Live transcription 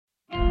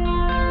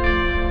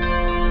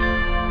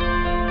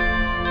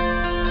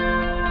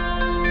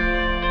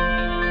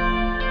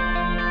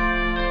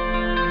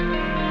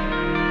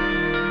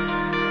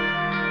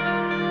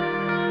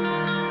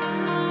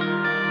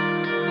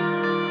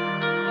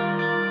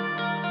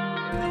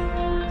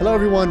Hello,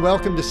 everyone.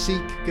 Welcome to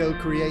Seek, Go,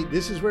 Create.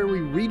 This is where we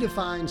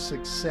redefine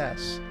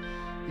success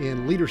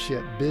in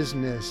leadership,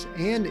 business,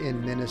 and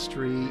in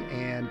ministry.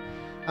 And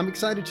I'm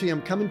excited to you.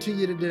 I'm coming to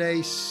you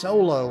today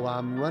solo.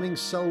 I'm running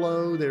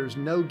solo. There's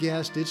no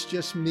guest. It's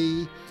just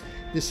me.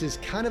 This is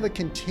kind of a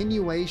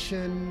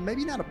continuation,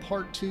 maybe not a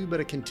part two,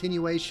 but a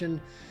continuation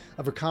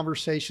of a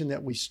conversation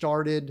that we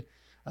started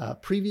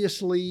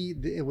previously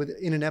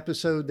in an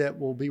episode that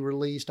will be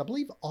released. I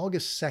believe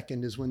August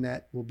 2nd is when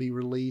that will be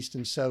released.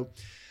 And so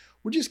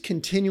we're just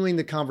continuing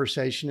the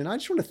conversation. And I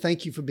just want to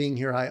thank you for being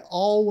here. I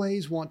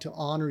always want to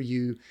honor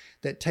you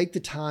that take the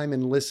time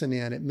and listen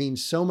in. It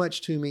means so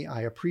much to me.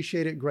 I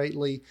appreciate it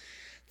greatly.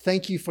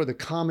 Thank you for the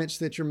comments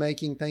that you're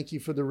making. Thank you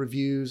for the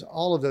reviews,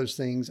 all of those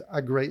things. I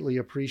greatly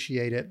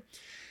appreciate it.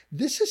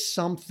 This is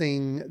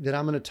something that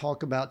I'm going to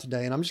talk about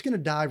today, and I'm just going to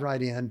dive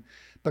right in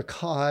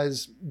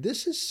because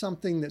this is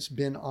something that's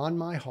been on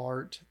my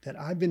heart that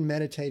I've been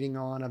meditating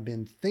on. I've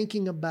been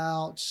thinking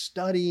about,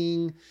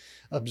 studying,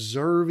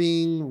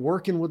 observing,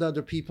 working with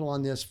other people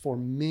on this for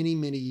many,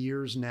 many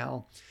years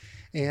now.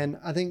 And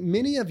I think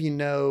many of you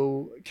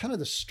know kind of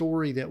the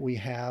story that we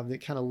have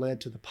that kind of led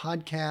to the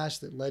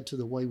podcast, that led to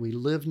the way we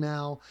live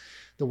now,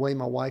 the way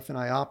my wife and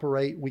I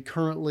operate. We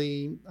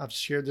currently, I've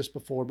shared this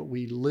before, but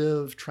we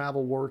live,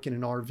 travel, work in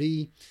an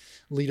RV,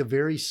 lead a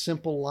very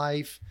simple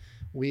life.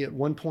 We at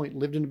one point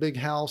lived in a big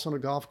house on a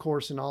golf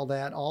course and all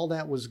that. All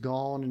that was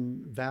gone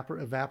and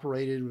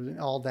evaporated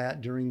and all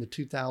that during the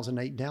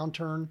 2008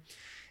 downturn.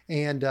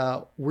 And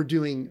we're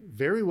doing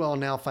very well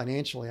now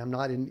financially. I'm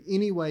not in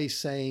any way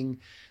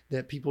saying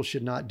that people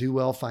should not do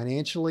well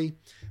financially,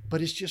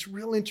 but it's just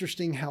real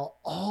interesting how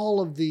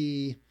all of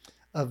the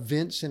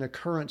events and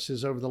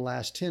occurrences over the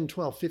last 10,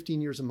 12,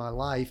 15 years of my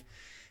life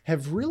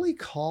have really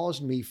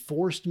caused me,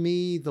 forced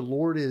me, the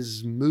Lord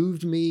has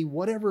moved me,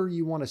 whatever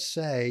you want to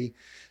say,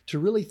 to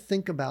really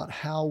think about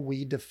how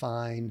we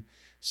define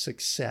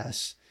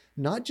success.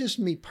 Not just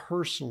me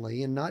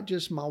personally, and not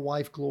just my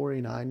wife, Gloria,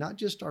 and I, not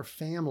just our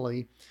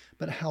family,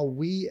 but how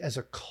we as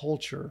a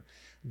culture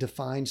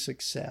define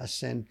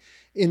success. And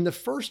in the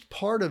first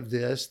part of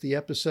this, the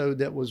episode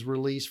that was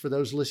released for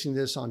those listening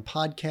to this on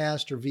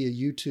podcast or via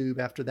YouTube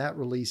after that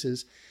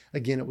releases,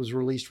 again, it was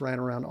released right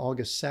around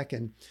August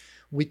 2nd.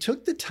 We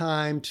took the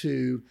time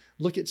to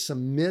look at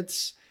some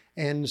myths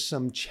and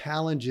some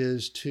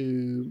challenges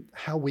to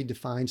how we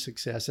define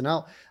success. And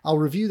I'll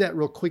review that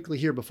real quickly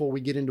here before we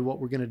get into what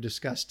we're going to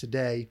discuss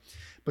today,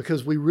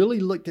 because we really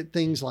looked at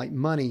things like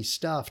money,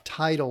 stuff,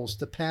 titles,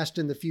 the past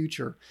and the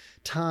future,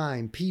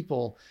 time,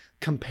 people,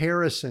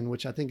 comparison,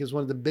 which I think is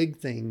one of the big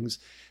things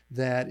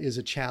that is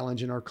a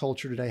challenge in our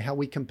culture today, how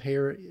we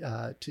compare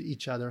to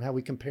each other, how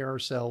we compare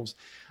ourselves,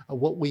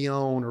 what we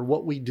own or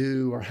what we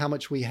do or how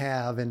much we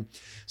have. And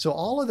so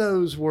all of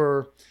those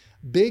were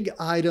big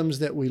items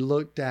that we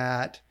looked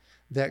at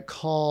that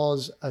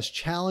cause us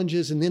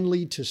challenges and then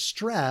lead to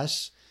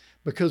stress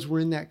because we're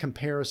in that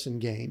comparison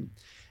game.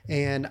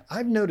 And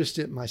I've noticed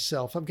it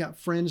myself. I've got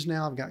friends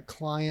now, I've got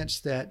clients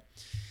that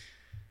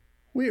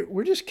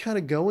we're just kind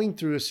of going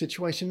through a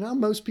situation. Now,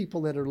 most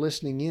people that are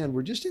listening in,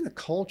 we're just in a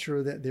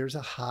culture that there's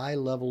a high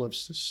level of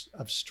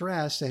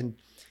stress. And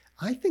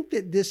I think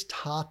that this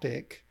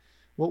topic,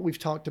 what we've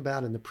talked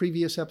about in the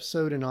previous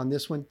episode and on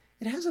this one,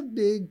 it has a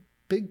big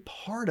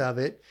part of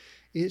it.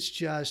 It's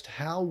just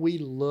how we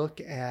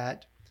look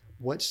at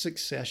what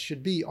success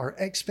should be, our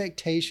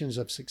expectations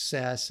of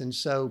success. And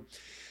so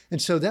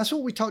that's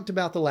what we talked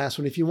about the last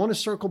one. If you want to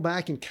circle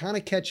back and kind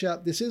of catch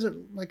up, this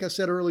isn't, like I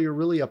said earlier,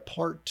 really a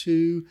part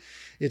two.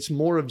 It's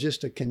more of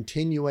just a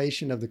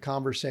continuation of the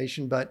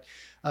conversation, but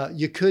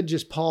you could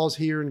just pause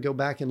here and go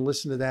back and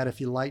listen to that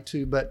if you like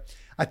to. But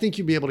I think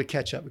you'll be able to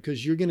catch up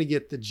because you're going to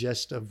get the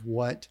gist of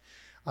what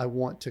I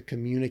want to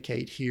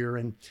communicate here.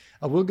 And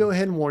I will go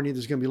ahead and warn you,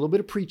 there's going to be a little bit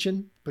of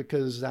preaching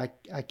because I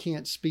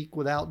can't speak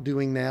without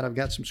doing that. I've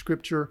got some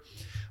scripture,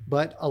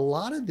 but a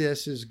lot of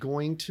this is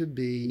going to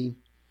be,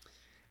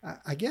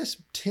 I guess,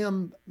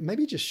 Tim,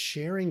 maybe just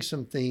sharing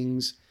some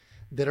things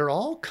that are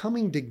all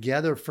coming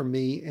together for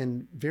me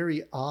in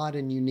very odd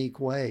and unique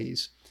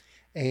ways.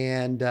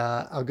 And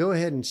I'll go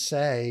ahead and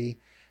say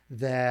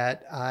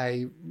that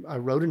I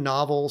wrote a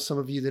novel. Some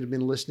of you that have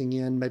been listening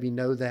in maybe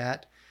know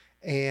that.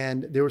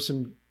 And there were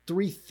some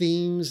 3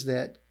 themes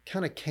that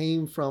kind of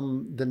came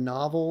from the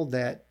novel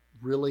that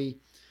really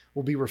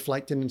will be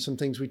reflected in some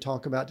things we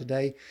talk about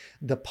today.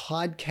 The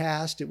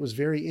podcast, it was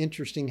very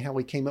interesting how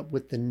we came up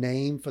with the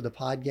name for the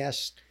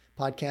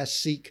podcast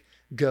Seek,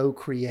 Go,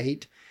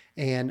 Create.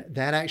 And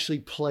that actually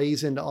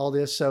plays into all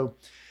this. So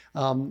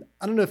I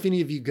don't know if any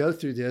of you go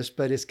through this,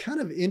 but it's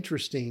kind of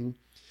interesting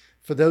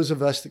for those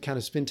of us that kind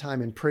of spend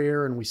time in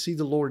prayer and we see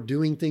the Lord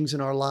doing things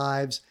in our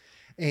lives.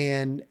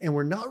 And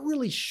we're not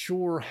really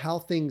sure how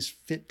things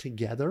fit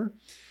together.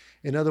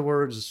 In other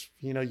words,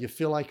 you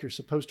feel like you're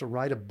supposed to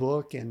write a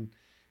book and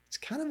it's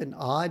kind of an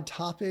odd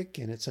topic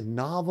and it's a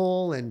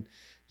novel and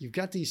you've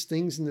got these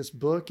things in this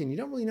book and you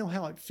don't really know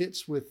how it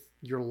fits with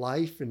your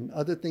life and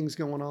other things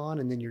going on.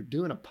 And then you're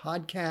doing a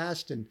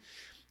podcast and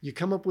you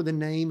come up with a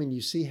name and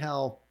you see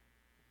how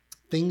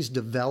things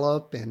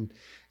develop and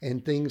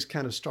things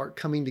kind of start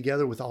coming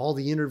together with all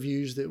the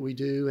interviews that we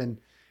do. And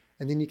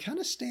then you kind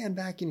of stand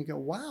back and you go,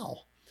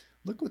 wow,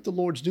 look what the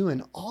Lord's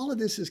doing. All of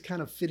this is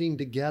kind of fitting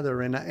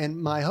together.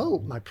 And my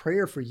hope, my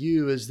prayer for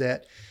you is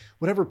that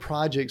whatever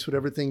projects,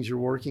 whatever things you're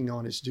working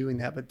on is doing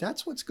that. But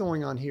that's what's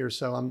going on here.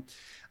 So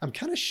I'm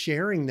kind of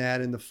sharing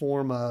that in the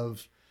form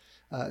of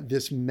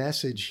this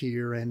message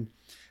here. And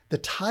the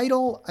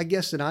title, I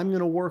guess, that I'm going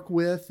to work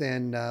with,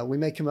 and we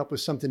may come up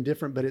with something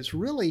different, but it's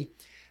really,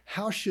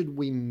 how should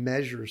we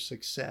measure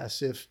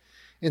success? If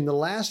in the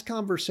last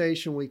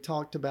conversation we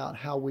talked about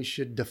how we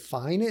should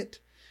define it,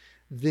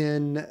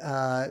 then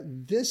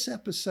this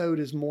episode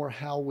is more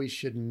how we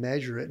should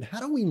measure it. And how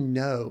do we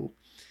know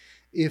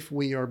if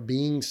we are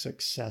being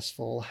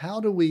successful?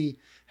 How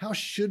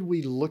should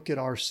we look at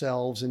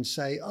ourselves and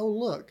say, oh,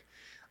 look,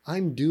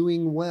 I'm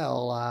doing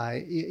well.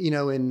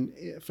 And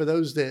for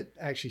those that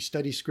actually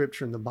study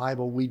scripture in the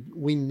Bible,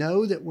 we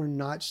know that we're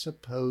not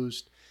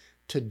supposed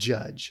to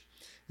judge.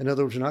 In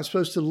other words, we're not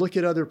supposed to look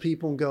at other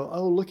people and go,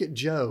 oh, look at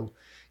Joe.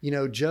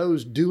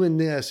 Joe's doing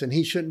this and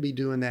he shouldn't be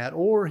doing that,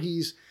 or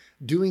he's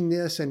doing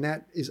this and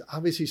that is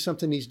obviously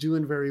something he's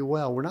doing very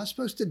well. We're not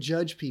supposed to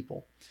judge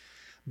people,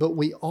 but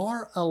we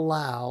are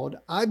allowed,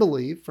 I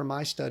believe, from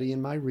my study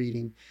and my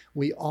reading,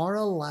 we are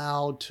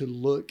allowed to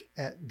look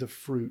at the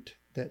fruit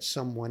that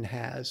someone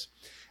has.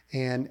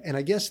 And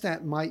I guess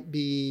that might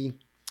be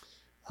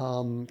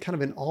kind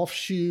of an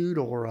offshoot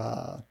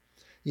or,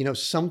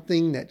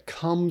 something that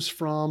comes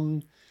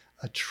from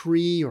a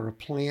tree or a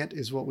plant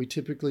is what we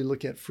typically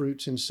look at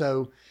fruits. And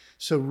so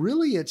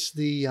really it's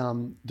the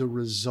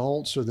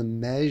results or the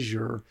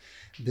measure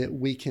that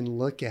we can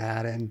look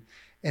at. And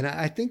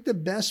I think the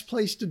best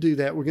place to do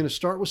that, we're going to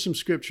start with some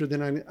scripture,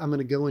 then I'm going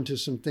to go into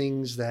some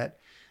things that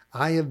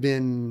I have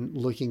been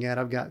looking at.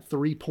 I've got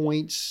 3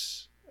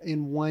 points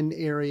in one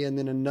area and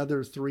then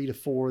another 3 to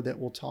 4 that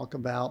we'll talk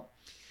about.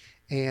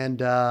 And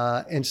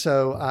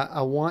so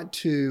I want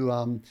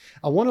to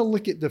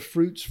look at the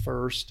fruits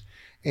first.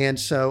 And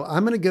so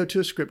I'm going to go to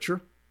a scripture,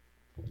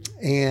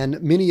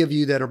 and many of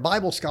you that are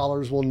Bible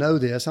scholars will know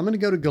this. I'm going to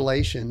go to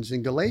Galatians.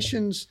 In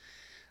Galatians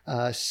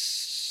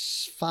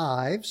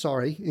 5,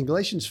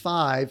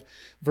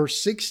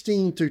 verse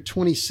 16 through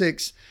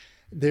 26,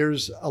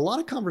 there's a lot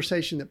of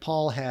conversation that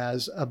Paul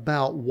has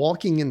about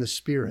walking in the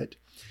Spirit.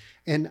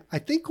 And I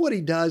think what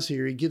he does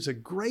here, he gives a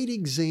great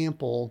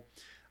example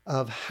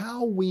of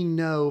how we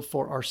know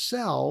for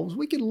ourselves.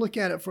 We can look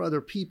at it for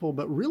other people,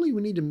 but really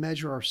we need to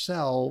measure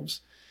ourselves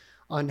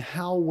on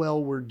how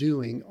well we're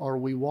doing. Are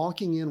we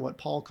walking in what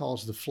Paul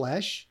calls the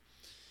flesh,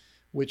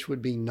 which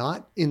would be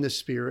not in the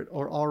Spirit,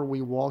 or are we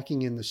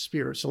walking in the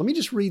Spirit? So let me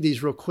just read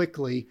these real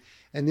quickly,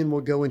 and then we'll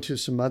go into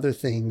some other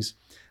things.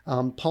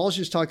 Paul's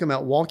just talking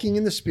about walking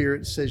in the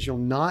Spirit. It says you'll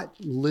not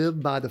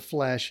live by the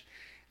flesh.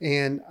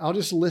 And I'll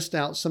just list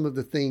out some of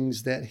the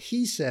things that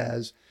he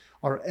says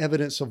are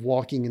evidence of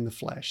walking in the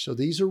flesh. So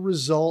these are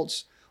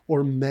results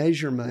or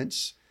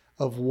measurements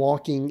of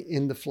walking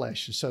in the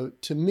flesh. So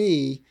to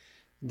me,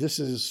 this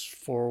is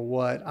for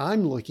what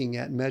I'm looking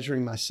at,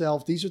 measuring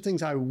myself. These are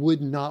things I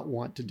would not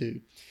want to do.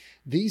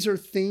 These are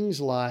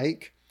things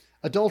like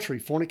adultery,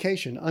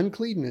 fornication,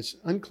 uncleanness,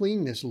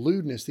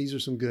 lewdness. These are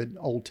some good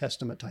Old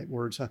Testament type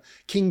words,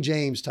 King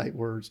James type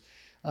words.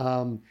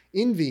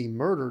 Envy,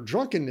 murder,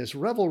 drunkenness,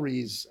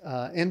 revelries,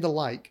 and the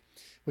like,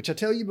 which I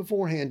tell you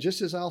beforehand,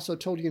 just as I also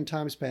told you in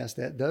times past,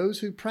 that those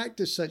who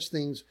practice such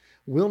things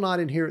will not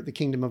inherit the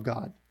kingdom of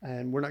God.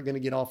 And we're not going to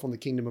get off on the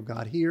kingdom of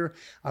God here.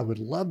 I would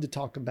love to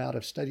talk about,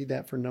 I've studied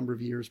that for a number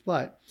of years,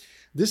 but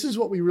this is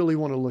what we really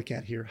want to look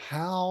at here.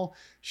 How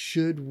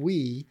should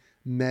we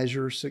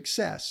measure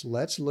success?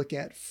 Let's look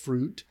at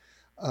fruit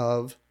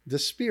of the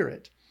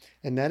Spirit.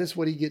 And that is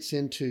what he gets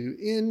into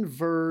in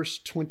verse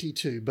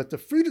 22. But the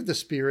fruit of the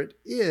Spirit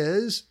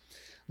is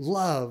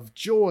love,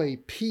 joy,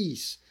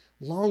 peace,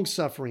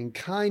 long-suffering,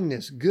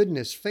 kindness,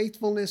 goodness,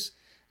 faithfulness,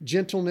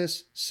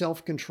 gentleness,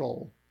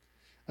 self-control.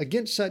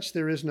 Against such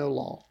there is no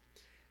law.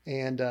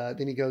 And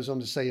then he goes on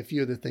to say a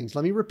few other things.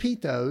 Let me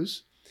repeat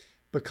those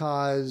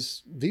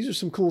because these are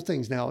some cool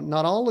things. Now,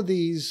 not all of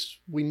these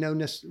we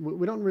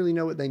don't really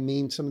know what they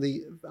mean.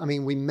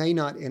 We may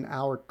not in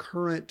our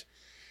current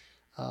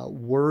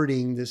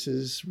wording. This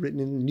is written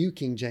in the New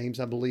King James,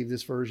 I believe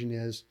this version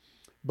is.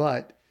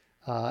 But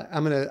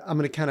I'm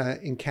gonna kind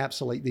of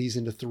encapsulate these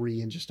into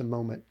 3 in just a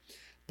moment.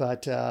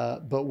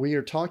 But we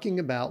are talking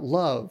about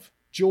love,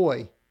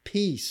 joy,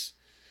 peace,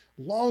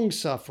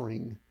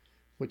 long-suffering,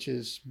 which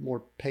is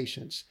more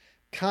patience,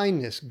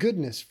 kindness,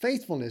 goodness,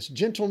 faithfulness,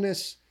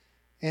 gentleness,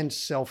 and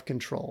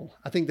self-control.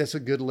 I think that's a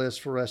good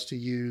list for us to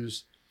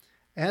use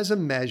as a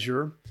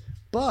measure.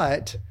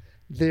 But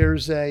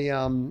there's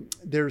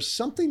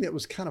something that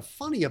was kind of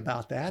funny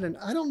about that, and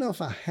I don't know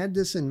if I had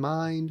this in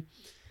mind.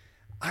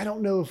 I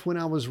don't know if when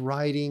I was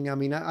writing,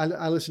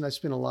 I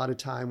spent a lot of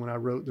time when I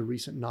wrote the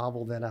recent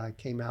novel that I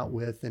came out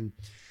with and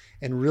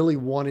really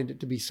wanted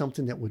it to be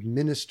something that would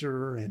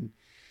minister and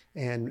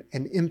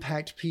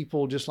impact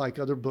people just like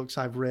other books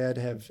I've read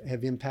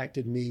have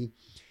impacted me.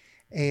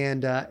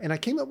 And I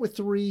came up with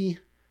 3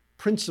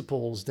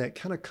 principles that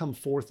kind of come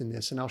forth in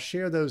this, and I'll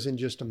share those in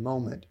just a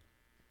moment.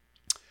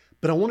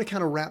 But I want to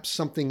kind of wrap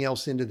something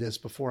else into this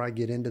before I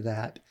get into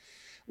that.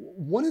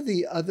 One of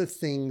the other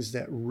things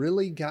that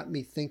really got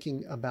me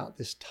thinking about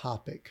this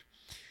topic,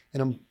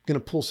 and I'm going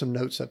to pull some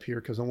notes up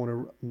here because I want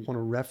to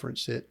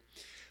reference it,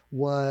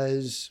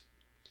 was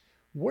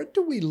what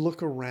do we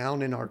look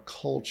around in our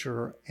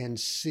culture and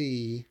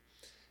see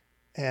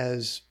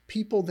as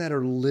people that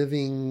are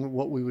living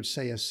what we would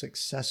say a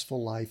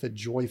successful life, a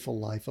joyful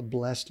life, a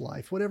blessed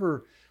life,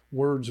 whatever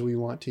words we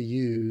want to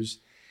use.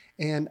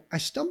 And I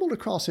stumbled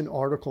across an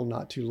article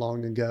not too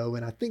long ago,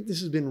 and I think this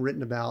has been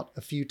written about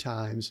a few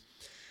times,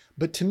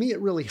 but to me, it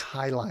really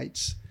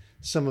highlights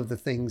some of the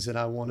things that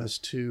I want us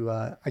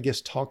to,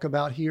 talk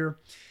about here.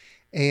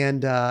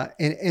 And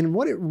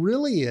what it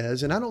really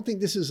is, and I don't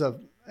think this is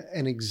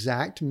an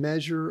exact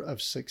measure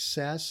of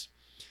success,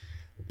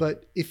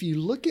 but if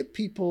you look at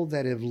people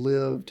that have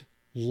lived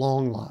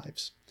long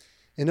lives,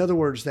 in other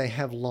words, they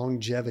have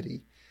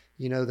longevity.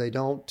 You know, they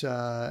don't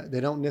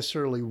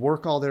necessarily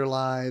work all their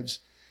lives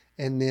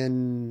and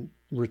then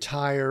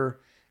retire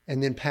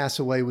and then pass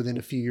away within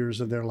a few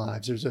years of their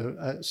lives. There's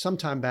some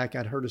time back,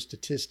 I'd heard a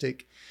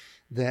statistic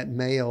that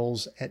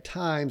males at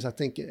times, I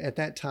think at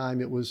that time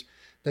it was,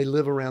 they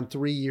live around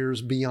 3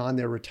 years beyond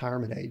their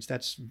retirement age.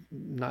 That's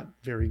not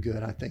very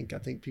good, I think. I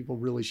think people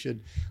really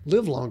should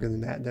live longer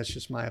than that. That's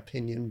just my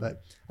opinion,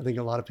 but I think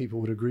a lot of people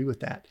would agree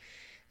with that.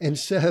 And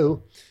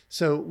so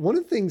one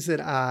of the things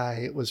that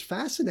I was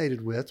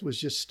fascinated with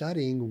was just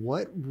studying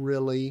what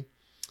really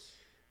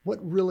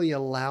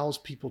allows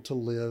people to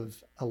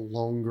live a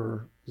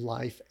longer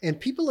life. And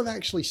people have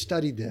actually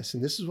studied this,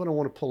 and this is what I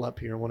want to pull up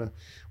here. I want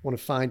to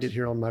find it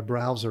here on my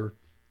browser.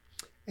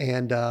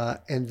 And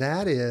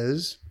that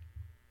is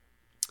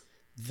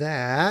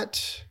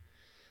that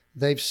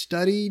they've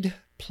studied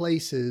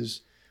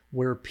places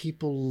where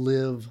people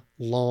live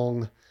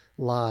long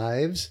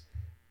lives,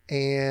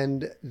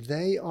 and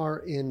they are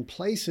in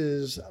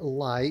places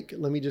like,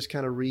 let me just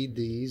kind of read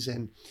these,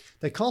 and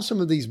they call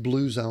some of these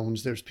blue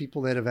zones. There's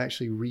people that have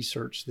actually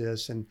researched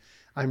this, and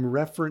I'm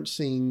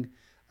referencing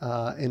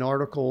an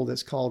article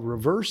that's called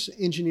Reverse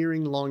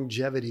Engineering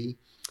Longevity,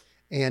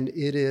 and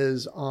it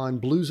is on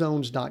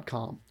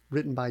bluezones.com.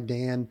 Written by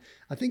Dan,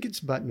 I think it's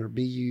Buettner,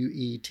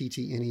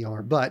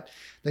 Buettner, but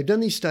they've done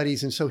these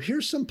studies. And so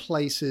here's some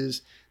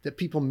places that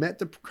people met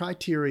the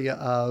criteria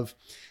of,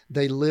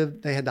 they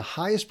had the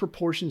highest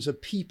proportions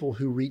of people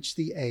who reached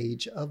the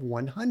age of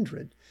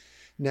 100.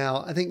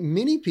 Now, I think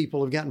many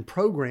people have gotten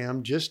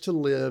programmed just to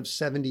live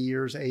 70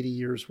 years, 80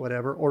 years,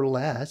 whatever, or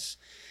less.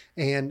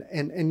 And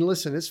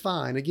listen, it's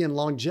fine. Again,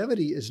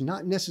 longevity is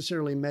not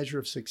necessarily a measure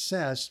of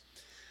success.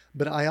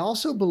 But I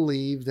also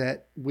believe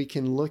that we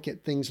can look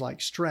at things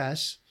like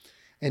stress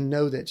and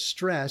know that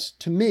stress,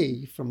 to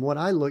me, from what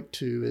I look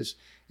to,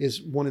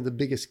 is one of the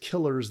biggest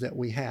killers that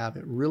we have.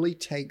 It really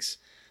takes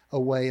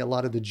away a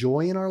lot of the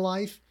joy in our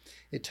life.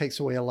 It takes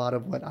away a lot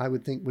of what I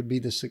would think would be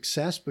the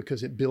success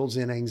because it builds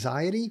in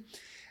anxiety.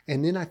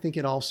 And then I think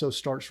it also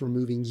starts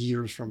removing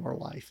years from our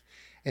life.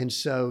 And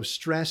so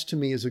stress to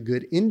me is a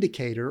good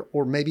indicator,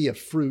 or maybe a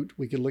fruit.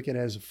 We could look at it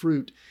as a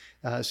fruit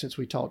since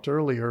we talked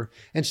earlier.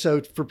 And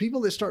so for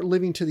people that start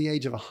living to the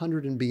age of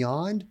 100 and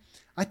beyond,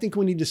 I think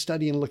we need to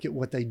study and look at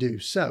what they do.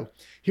 So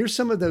here's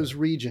some of those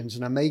regions,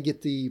 and I may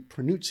get the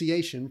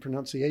pronunciation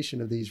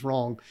of these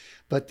wrong,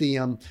 but the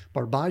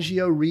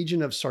Barbaggio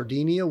region of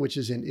Sardinia, which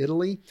is in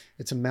Italy,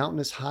 it's a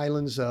mountainous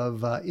highlands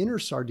of inner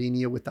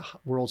Sardinia with the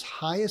world's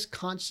highest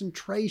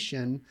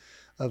concentration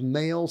of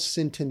male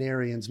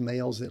centenarians,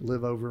 males that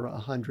live over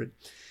 100.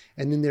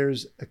 And then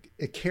there's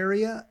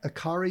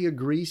Ikaria,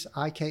 Greece,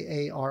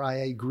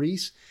 Ikaria,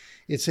 Greece.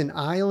 It's an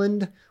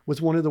island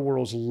with one of the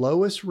world's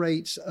lowest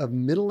rates of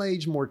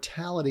middle-age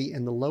mortality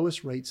and the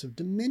lowest rates of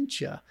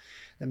dementia.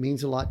 That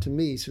means a lot to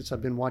me since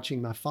I've been watching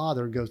my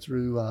father go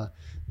through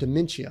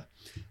dementia.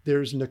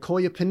 There's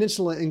Nicoya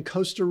Peninsula in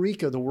Costa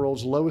Rica, the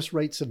world's lowest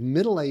rates of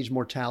middle-age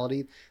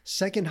mortality,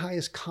 second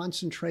highest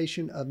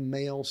concentration of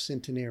male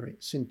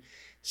centenarians.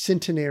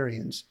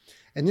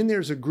 And then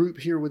there's a group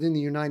here within the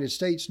United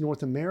States,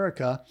 North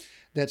America,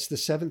 that's the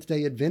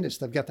Seventh-day Adventists.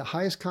 They've got the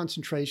highest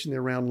concentration.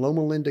 They're around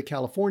Loma Linda,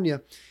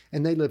 California,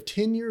 and they live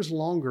 10 years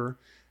longer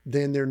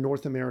than their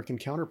North American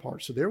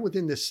counterparts. So they're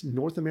within this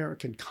North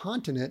American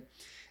continent,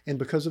 and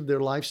because of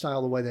their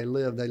lifestyle, the way they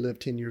live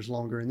 10 years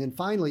longer. And then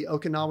finally,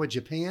 Okinawa,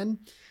 Japan.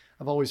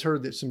 I've always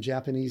heard that some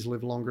Japanese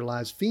live longer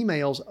lives.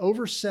 Females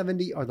over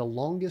 70 are the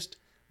longest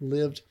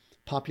lived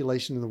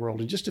population in the world.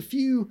 And just a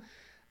few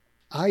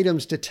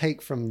items to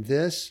take from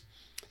this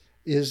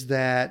is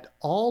that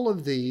all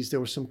of these, there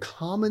were some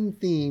common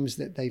themes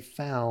that they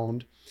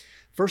found.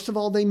 First of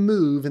all, they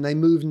move, and they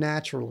move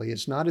naturally.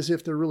 It's not as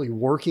if they're really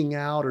working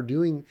out or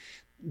doing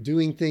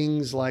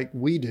things like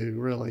we do,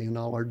 really, in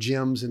all our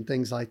gyms and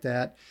things like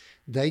that.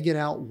 They get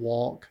out,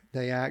 walk.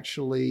 They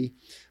actually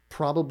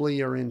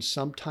probably are in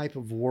some type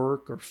of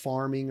work or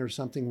farming or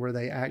something where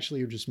they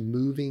actually are just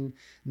moving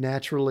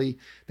naturally.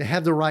 They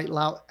have the right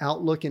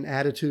outlook and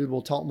attitude.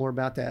 We'll talk more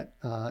about that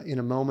in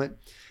a moment.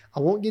 I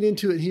won't get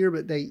into it here,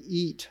 but they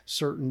eat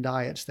certain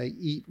diets. They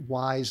eat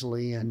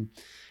wisely. And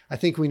I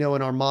think we know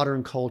in our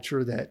modern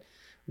culture that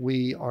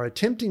we are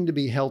attempting to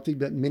be healthy,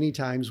 but many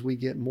times we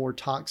get more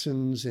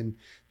toxins and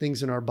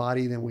things in our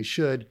body than we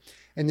should.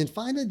 And then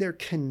finally, they're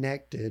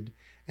connected.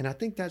 And I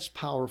think that's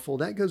powerful.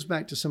 That goes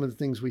back to some of the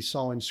things we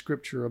saw in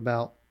Scripture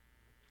about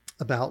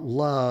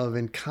love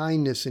and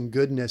kindness and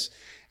goodness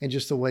and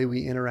just the way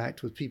we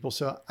interact with people.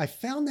 So I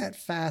found that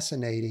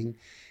fascinating.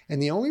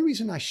 And the only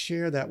reason I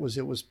share that was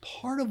it was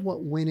part of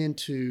what went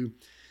into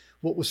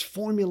what was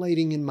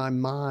formulating in my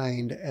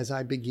mind as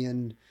I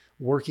began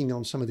working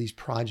on some of these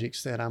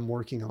projects that I'm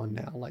working on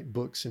now, like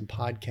books and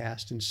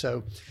podcasts. And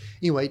so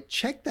anyway,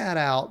 check that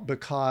out,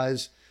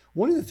 because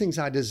one of the things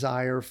I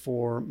desire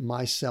for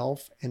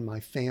myself and my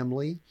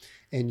family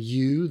and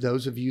you,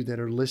 those of you that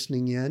are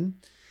listening in,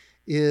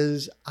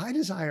 is I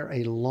desire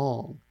a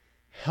long,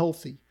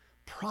 healthy,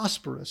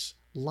 prosperous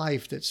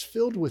life that's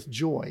filled with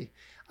joy.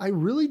 I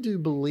really do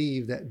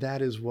believe that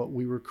that is what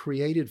we were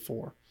created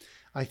for.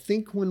 I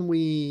think when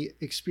we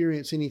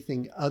experience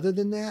anything other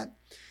than that,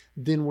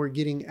 then we're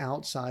getting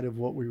outside of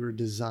what we were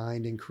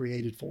designed and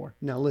created for.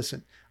 Now,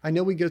 listen, I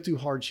know we go through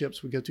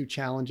hardships, we go through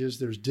challenges,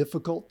 there's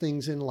difficult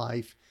things in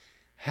life.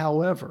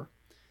 However,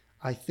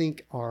 I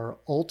think our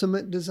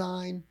ultimate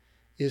design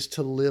is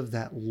to live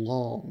that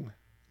long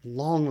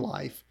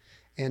life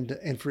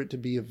and for it to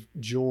be of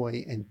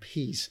joy and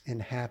peace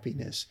and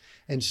happiness.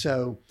 And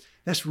so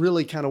that's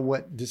really kind of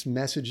what this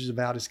message is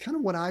about. It's kind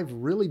of what I've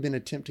really been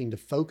attempting to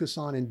focus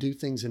on and do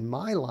things in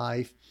my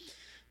life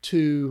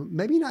to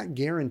maybe not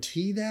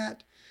guarantee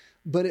that,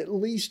 but at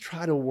least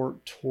try to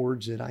work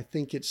towards it. I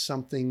think it's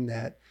something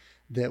that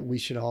we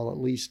should all at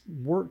least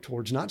work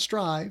towards, not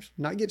strive,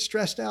 not get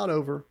stressed out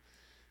over,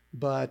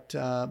 but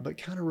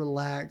kind of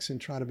relax and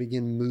try to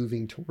begin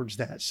moving towards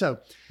that. So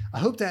I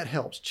hope that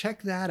helps.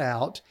 Check that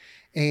out.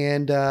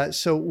 And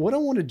so what I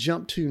want to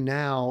jump to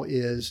now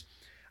is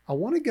I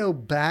want to go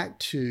back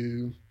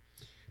to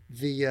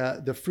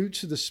the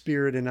fruits of the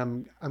Spirit, and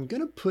I'm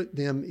going to put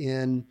them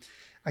in,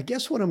 I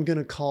guess, what I'm going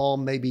to call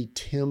maybe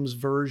Tim's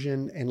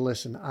version. And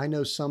listen, I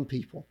know some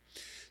people,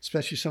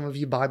 especially some of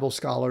you Bible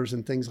scholars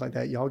and things like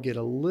that, y'all get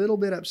a little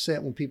bit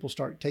upset when people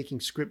start taking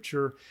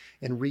Scripture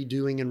and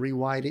redoing and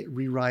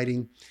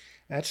rewriting.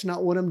 That's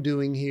not what I'm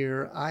doing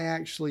here. I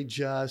actually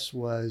just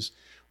was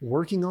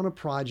working on a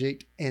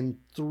project, and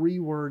 3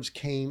 words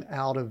came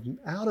out of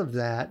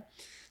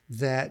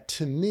that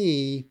to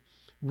me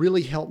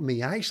really helped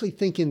me. I actually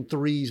think in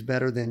 3s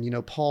better than,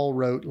 Paul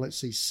wrote, let's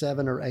see,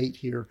 7 or 8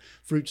 here,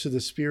 fruits of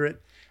the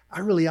Spirit. I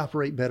really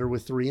operate better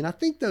with 3. And I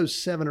think those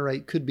 7 or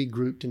 8 could be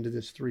grouped into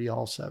this 3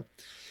 also.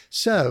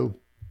 So,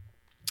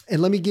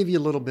 and let me give you a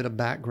little bit of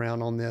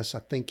background on this. I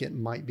think it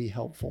might be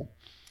helpful.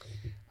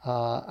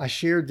 I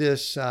shared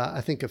this, I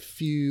think a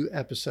few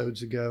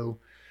episodes ago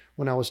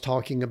when I was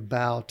talking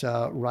about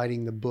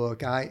writing the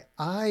book.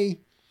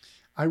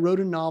 I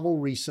wrote a novel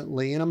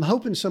recently, and I'm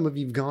hoping some of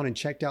you've gone and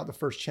checked out the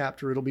first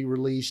chapter. It'll be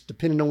released,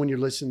 depending on when you're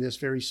listening to this,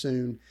 very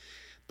soon.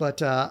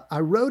 But I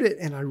wrote it,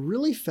 and I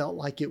really felt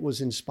like it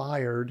was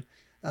inspired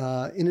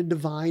in a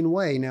divine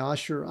way. Now,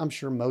 I'm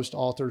sure most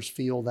authors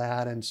feel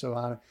that, and so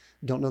I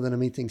don't know that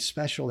I'm anything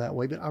special that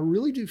way, but I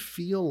really do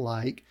feel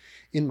like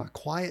in my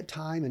quiet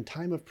time and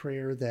time of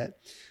prayer that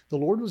the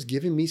Lord was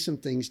giving me some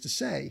things to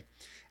say.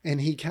 And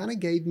He kind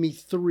of gave me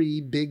 3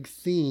 big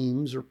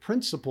themes or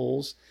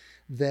principles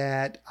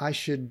that I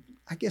should,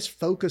 I guess,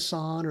 focus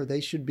on, or they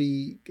should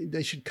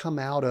come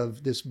out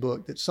of this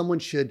book, that someone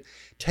should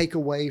take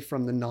away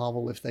from the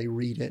novel if they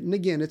read it. And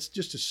again, it's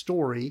just a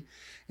story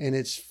and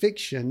it's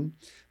fiction,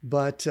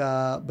 but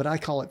I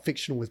call it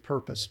fiction with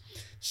purpose.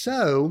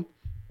 So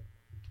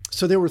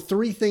there were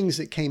 3 things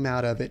that came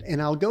out of it.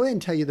 And I'll go ahead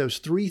and tell you those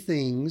 3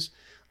 things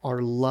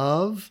are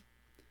love,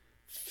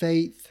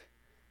 faith,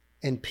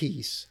 and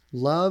peace.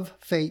 Love,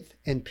 faith,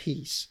 and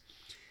peace.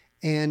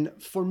 And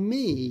for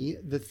me,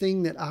 the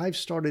thing that I've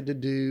started to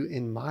do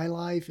in my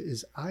life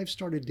is I've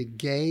started to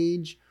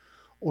gauge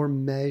or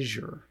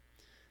measure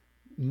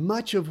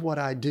much of what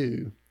I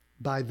do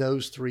by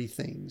those 3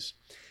 things.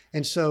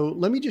 And so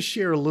let me just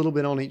share a little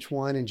bit on each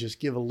one and just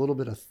give a little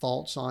bit of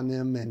thoughts on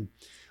them. And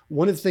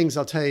one of the things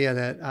I'll tell you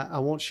that I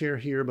won't share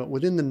here, but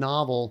within the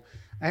novel,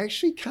 I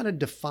actually kind of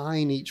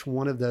define each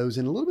one of those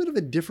in a little bit of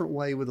a different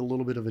way with a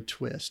little bit of a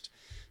twist.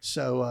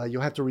 So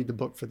you'll have to read the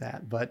book for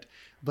that. But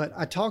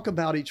I talk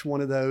about each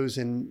one of those,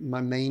 and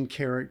my main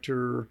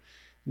character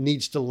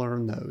needs to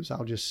learn those.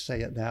 I'll just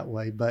say it that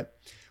way. But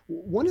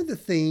one of the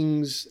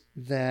things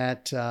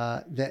that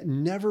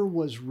never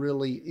was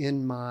really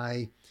in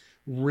my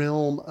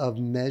realm of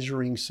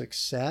measuring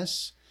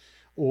success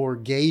or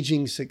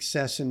gauging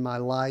success in my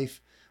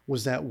life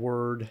was that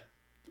word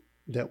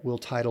that we'll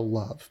title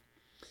love.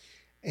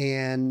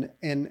 And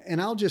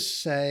I'll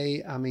just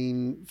say, I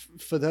mean,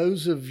 for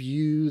those of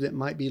you that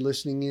might be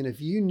listening in, if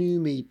you knew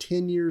me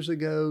 10 years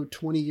ago,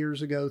 20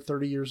 years ago,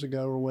 30 years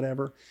ago, or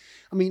whatever,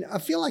 I mean, I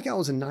feel like I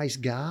was a nice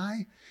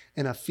guy,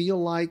 and I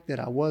feel like that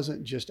I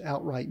wasn't just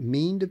outright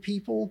mean to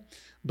people.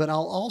 But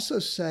I'll also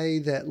say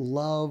that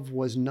love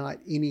was not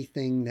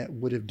anything that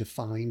would have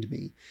defined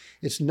me.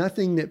 It's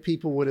nothing that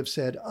people would have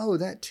said, oh,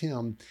 that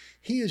Tim,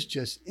 he is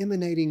just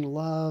emanating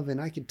love.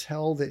 And I could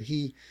tell that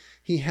he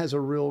has a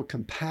real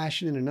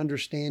compassion and an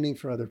understanding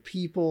for other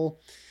people.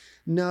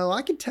 No,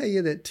 I can tell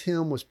you that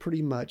Tim was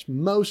pretty much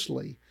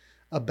mostly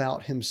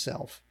about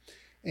himself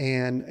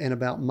and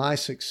about my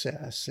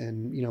success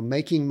and,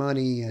 making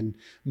money and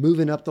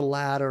moving up the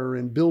ladder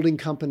and building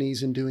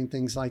companies and doing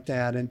things like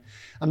that. And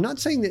I'm not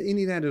saying that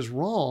any of that is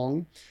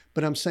wrong,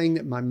 but I'm saying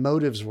that my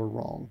motives were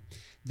wrong.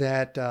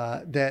 That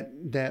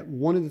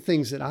one of the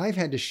things that I've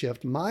had to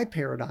shift my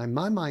paradigm,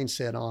 my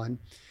mindset on,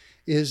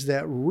 is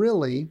that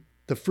really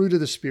the fruit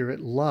of the Spirit,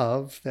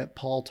 love, that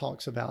Paul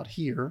talks about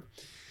here,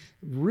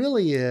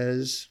 really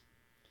is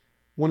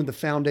one of the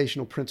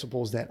foundational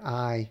principles that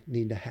I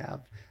need to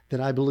have, that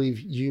I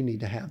believe you need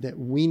to have, that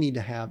we need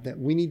to have, that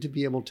we need to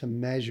be able to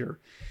measure.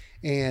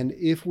 And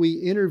if we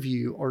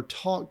interview or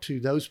talk to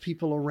those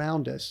people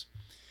around us,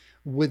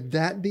 would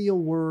that be a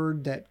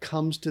word that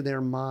comes to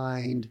their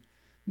mind,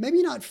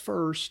 maybe not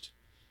first,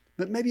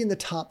 but maybe in the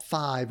top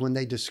 5 when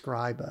they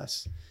describe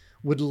us?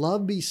 Would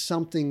love be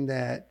something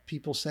that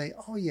people say,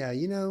 oh yeah,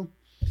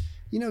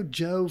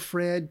 Joe,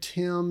 Fred,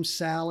 Tim,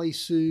 Sally,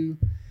 Sue,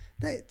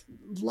 that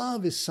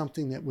love is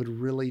something that would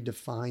really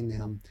define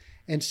them.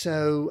 And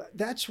so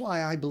that's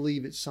why I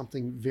believe it's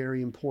something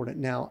very important.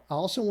 Now, I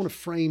also want to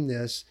frame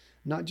this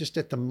not just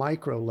at the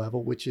micro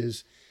level, which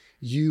is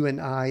you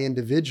and I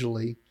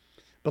individually,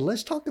 but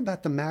let's talk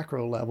about the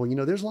macro level.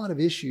 There's a lot of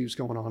issues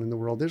going on in the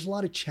world. There's a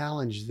lot of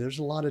challenges. There's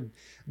a lot of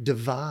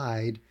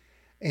divide.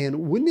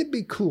 And wouldn't it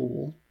be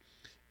cool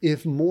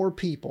if more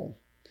people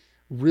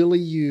really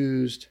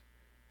used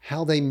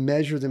how they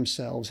measure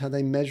themselves, how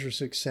they measure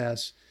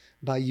success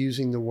by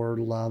using the word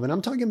love? And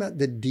I'm talking about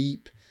the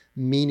deep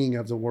meaning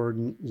of the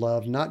word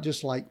love, not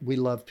just like we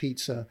love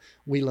pizza,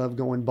 we love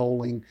going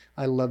bowling,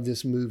 I love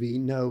this movie.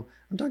 No,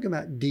 I'm talking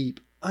about deep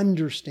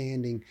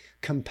understanding,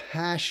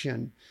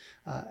 compassion,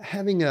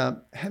 having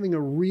a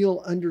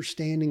real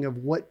understanding of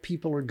what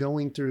people are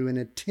going through and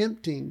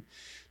attempting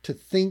to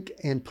think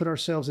and put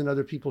ourselves in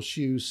other people's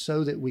shoes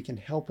so that we can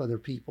help other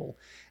people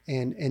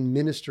and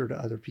minister to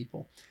other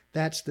people.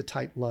 That's the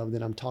type of love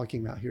that I'm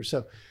talking about here.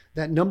 So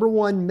that number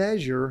one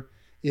measure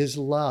is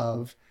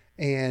love.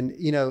 And,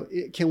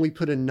 can we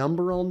put a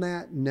number on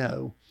that?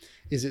 No.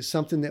 Is it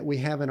something that we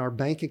have in our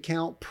bank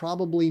account?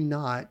 Probably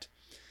not.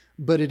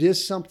 But it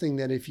is something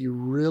that if you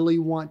really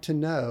want to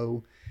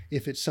know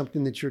if it's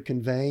something that you're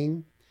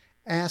conveying,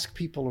 ask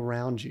people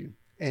around you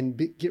and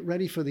get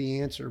ready for the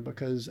answer,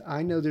 because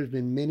I know there's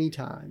been many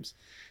times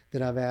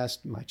that I've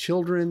asked my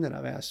children, that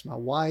I've asked my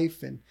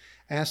wife, and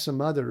asked some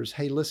others,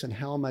 hey, listen,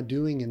 how am I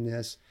doing in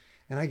this?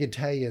 And I could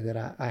tell you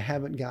that I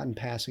haven't gotten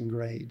passing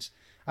grades.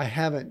 I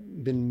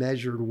haven't been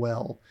measured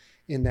well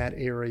in that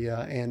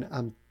area, and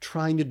I'm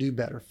trying to do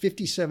better.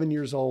 57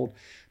 years old,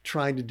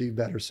 trying to do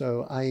better.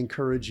 So I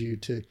encourage you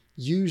to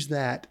use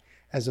that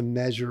as a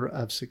measure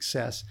of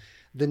success.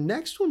 The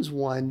next one's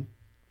one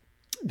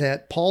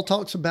that Paul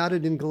talks about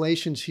it in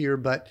Galatians here,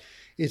 but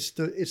it's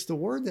the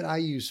word that I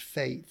use,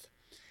 faith.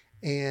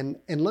 And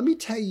let me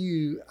tell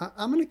you,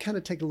 I'm going to kind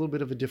of take a little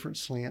bit of a different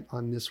slant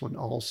on this one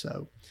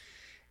also.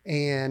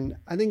 And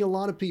I think a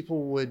lot of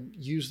people would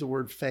use the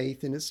word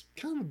faith, and it's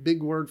kind of a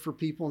big word for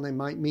people, and they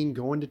might mean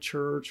going to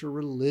church or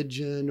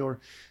religion, or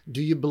do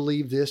you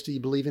believe this? Do you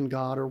believe in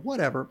God, or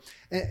whatever?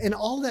 And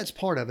all that's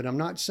part of it. I'm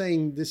not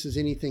saying this is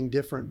anything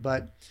different,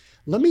 but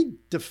let me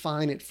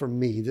define it for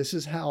me. This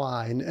is how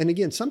and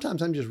again,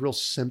 sometimes I'm just real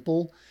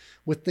simple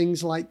with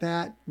things like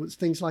that, with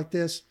things like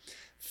this.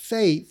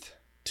 Faith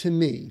to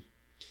me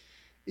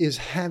is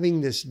having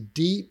this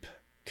deep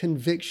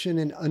conviction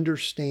and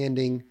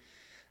understanding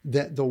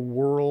that the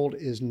world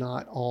is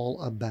not all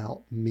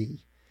about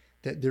me,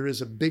 that there is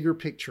a bigger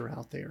picture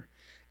out there.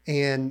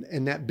 And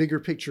that bigger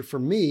picture for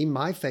me,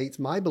 my faith,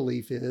 my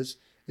belief is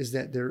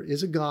that there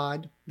is a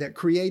God that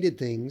created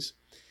things.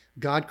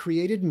 God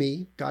created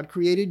me, God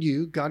created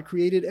you, God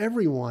created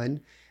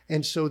everyone.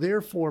 And so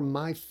therefore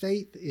my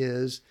faith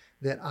is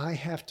that I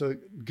have to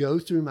go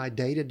through my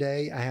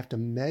day-to-day. I have to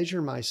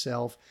measure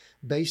myself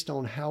based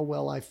on how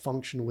well I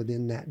function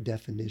within that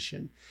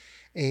definition.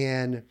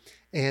 And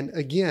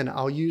again,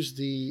 I'll use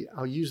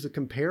the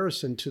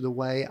comparison to the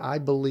way I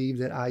believe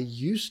that I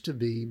used to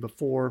be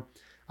before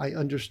I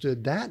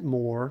understood that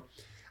more.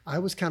 I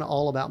was kind of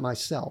all about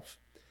myself.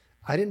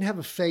 I didn't have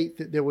a faith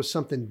that there was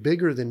something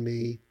bigger than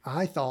me.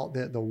 I thought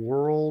that the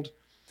world,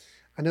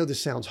 I know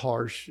this sounds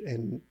harsh,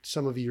 and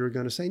some of you are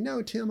going to say,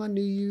 no, Tim, I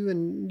knew you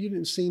and you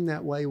didn't seem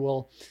that way.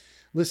 Well,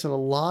 listen, a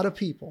lot of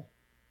people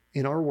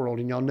in our world,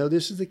 and y'all know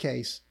this is the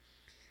case,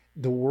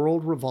 the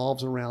world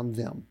revolves around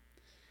them.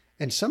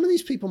 And some of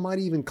these people might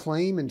even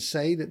claim and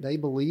say that they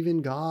believe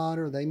in God,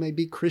 or they may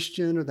be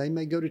Christian, or they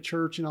may go to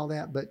church and all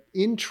that. But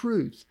in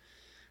truth,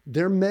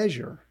 their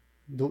measure,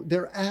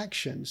 their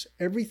actions,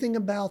 everything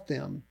about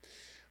them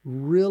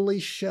really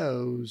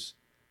shows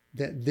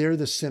that they're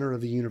the center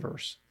of the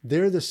universe.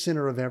 They're the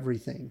center of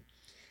everything.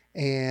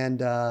 And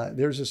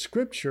there's a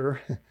scripture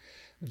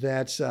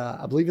that's,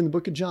 I believe in the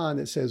book of John,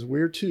 that says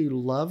we're to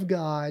love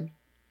God,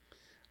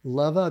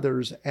 love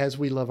others as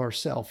we love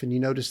ourselves. And you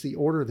notice the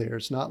order there.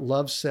 It's not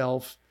love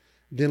self,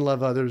 then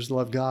love others,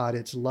 love God.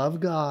 It's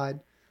love God,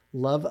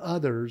 love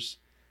others,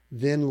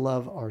 then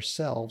love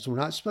ourselves. We're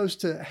not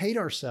supposed to hate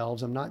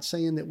ourselves. I'm not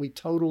saying that we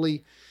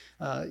totally,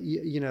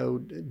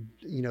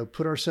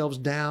 put ourselves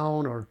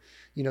down, or,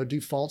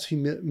 do false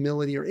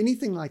humility or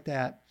anything like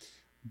that.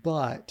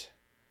 But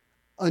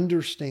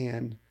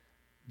understand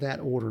that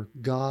order: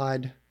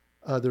 God,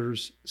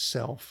 others,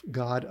 self.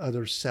 God,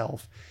 others,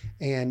 self.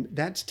 And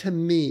that's, to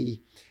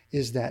me,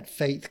 is that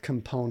faith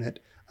component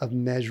of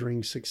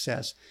measuring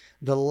success.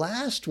 The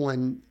last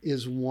one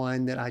is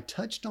one that I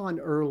touched on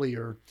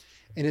earlier,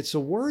 and it's a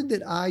word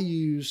that I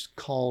use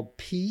called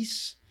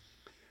peace,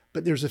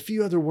 but there's a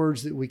few other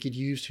words that we could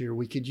use here.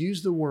 We could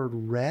use the word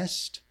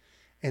rest,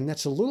 and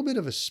that's a little bit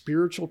of a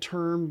spiritual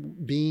term,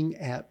 being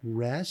at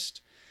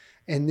rest.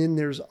 And then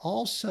there's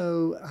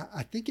also,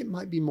 I think it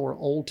might be more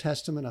Old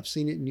Testament, I've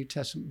seen it in New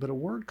Testament, but a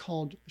word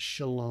called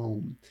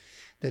shalom.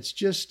 That's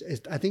just,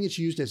 I think it's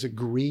used as a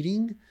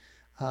greeting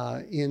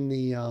in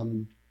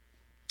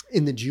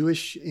the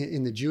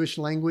Jewish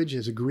language,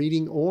 as a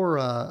greeting,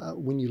 or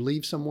when you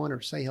leave someone or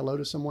say hello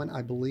to someone,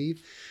 I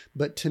believe.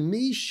 But to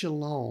me,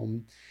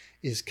 shalom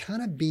is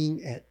kind of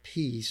being at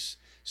peace,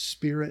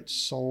 spirit,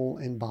 soul,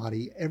 and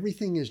body.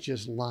 Everything is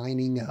just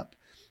lining up.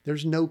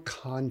 There's no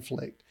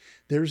conflict.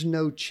 There's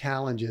no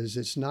challenges.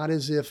 It's not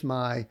as if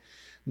my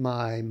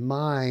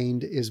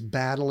mind is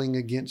battling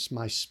against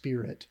my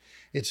spirit.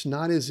 It's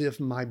not as if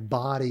my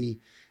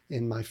body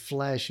and my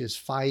flesh is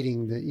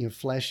fighting the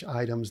flesh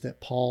items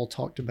that Paul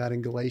talked about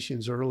in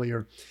Galatians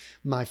earlier.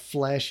 My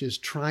flesh is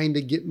trying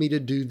to get me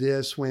to do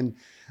this when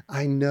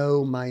I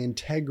know my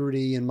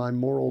integrity and my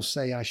morals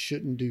say I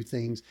shouldn't do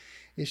things.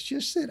 It's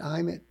just that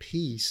I'm at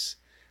peace.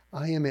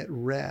 I am at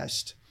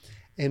rest.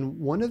 And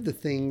one of the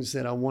things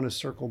that I want to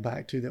circle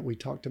back to that we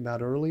talked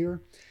about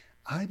earlier,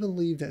 I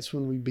believe that's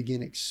when we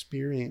begin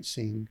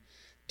experiencing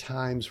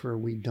times where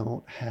we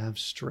don't have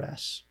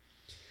stress.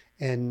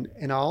 And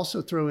I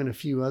also throw in a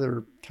few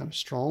other kind of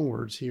strong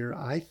words here.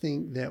 I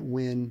think that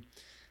when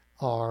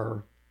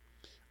our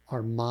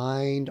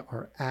mind,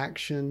 our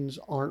actions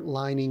aren't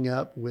lining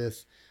up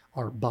with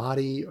our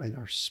body and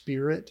our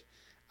spirit,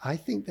 I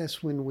think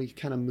that's when we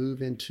kind of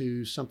move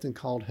into something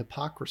called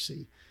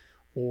hypocrisy.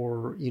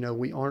 Or,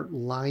 we aren't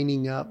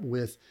lining up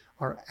with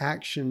our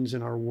actions,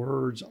 and our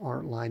words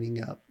aren't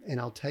lining up.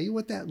 And I'll tell you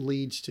what that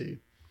leads to.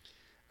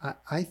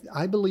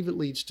 I believe it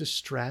leads to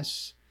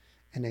stress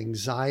and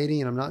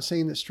anxiety. And I'm not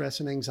saying that stress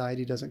and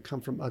anxiety doesn't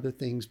come from other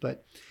things,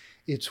 but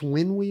it's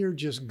when we are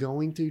just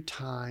going through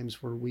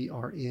times where we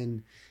are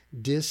in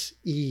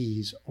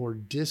dis-ease or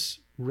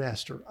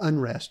disrest or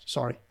unrest.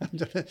 Sorry.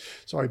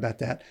 Sorry about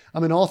that.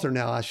 I'm an author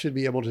now. I should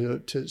be able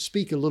to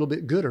speak a little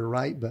bit gooder,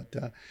 right? But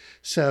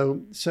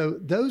so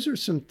those are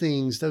some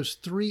things, those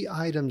three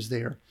items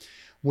there.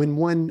 When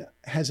one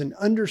has an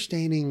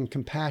understanding,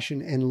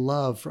 compassion, and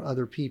love for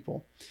other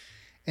people,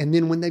 and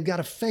then when they've got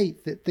a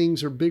faith that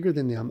things are bigger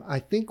than them, I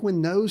think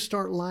when those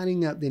start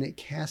lining up, then it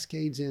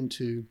cascades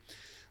into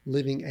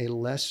living a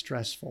less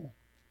stressful,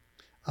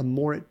 a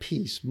more at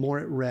peace, more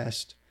at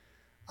rest,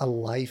 a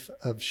life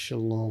of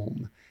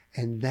shalom.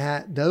 And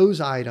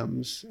those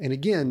items, and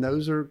again,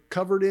 those are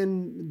covered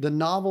in the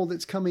novel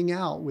that's coming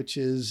out, which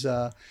is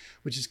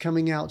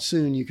coming out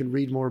soon. You can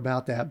read more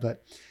about that.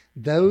 But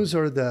those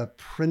are the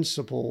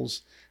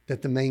principles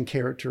that the main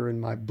character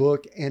in my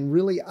book, and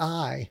really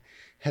I,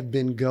 have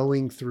been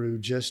going through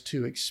just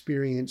to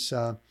experience,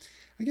 a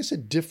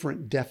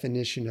different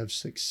definition of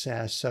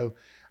success. So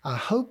I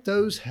hope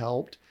those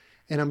helped.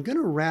 And I'm going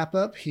to wrap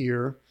up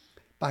here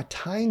by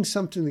tying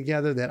something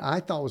together that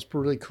I thought was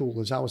pretty cool.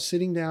 As I was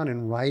sitting down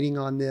and writing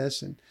on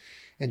this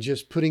and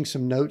just putting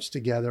some notes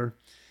together,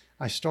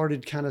 I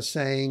started kind of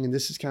saying, and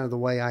this is kind of the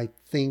way I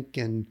think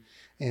and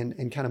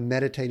kind of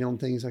meditate on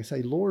things. I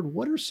say, Lord,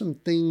 what are some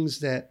things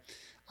that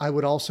I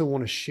would also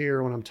want to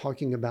share when I'm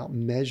talking about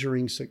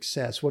measuring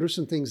success? What are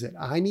some things that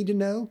I need to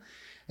know?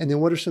 And then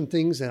what are some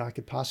things that I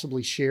could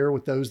possibly share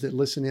with those that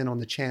listen in on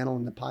the channel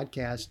and the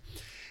podcast?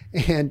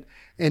 And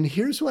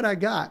here's what I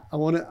got. I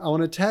want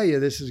to tell you,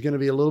 this is going to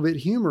be a little bit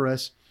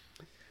humorous,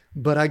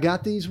 but I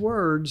got these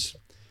words.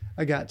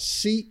 I got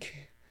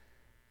seek,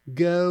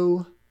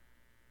 go,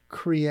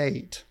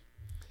 create.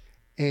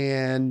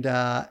 And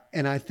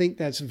I think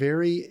that's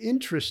very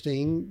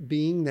interesting,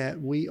 being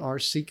that we are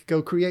Seek,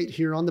 Go, Create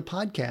here on the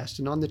podcast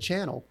and on the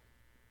channel.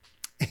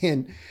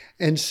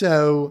 And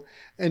so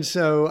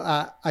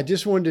I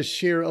just wanted to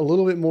share a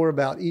little bit more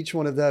about each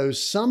one of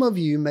those. Some of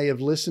you may have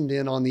listened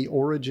in on the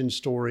origin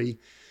story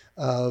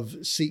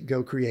of Seek,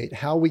 Go, Create,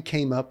 how we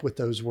came up with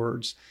those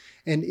words.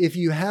 And if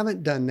you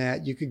haven't done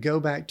that, you could go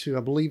back to,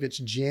 I believe it's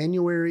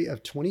January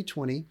of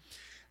 2020,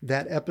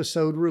 that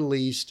episode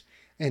released.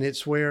 And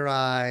it's where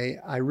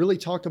I really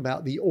talk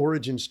about the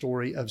origin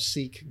story of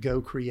Seek,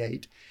 Go,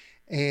 Create.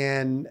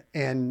 And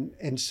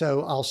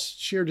so I'll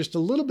share just a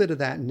little bit of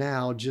that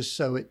now, just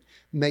so it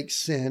makes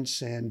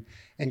sense and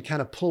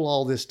kind of pull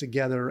all this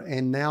together.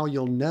 And now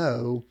you'll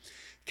know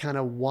kind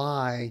of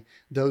why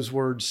those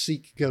words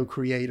Seek, Go,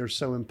 Create are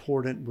so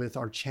important with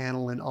our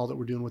channel and all that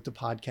we're doing with the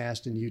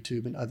podcast and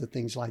YouTube and other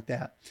things like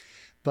that.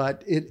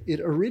 But it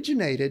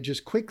originated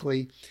just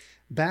quickly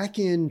back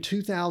in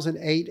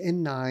 2008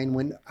 and 9,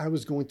 when I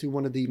was going through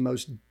one of the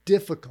most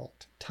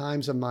difficult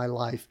times of my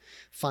life.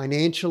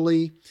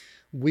 Financially,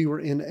 we were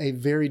in a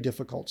very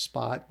difficult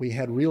spot. We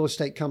had real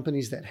estate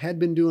companies that had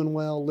been doing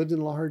well, lived in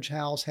a large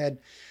house, had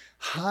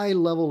high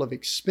level of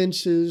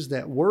expenses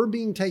that were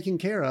being taken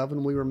care of,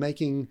 and we were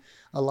making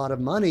a lot of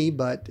money.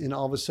 But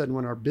all of a sudden,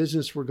 when our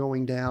business were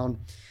going down,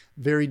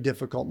 very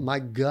difficult. My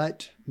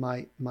gut,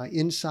 my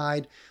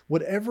inside,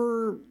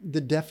 whatever the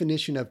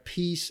definition of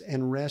peace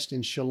and rest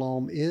and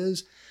shalom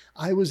is,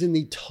 I was in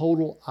the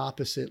total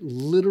opposite.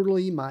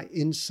 Literally, my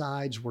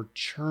insides were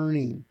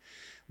churning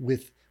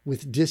with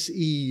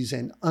dis-ease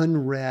and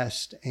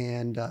unrest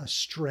and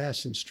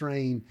stress and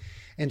strain.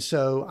 And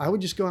so I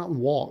would just go out and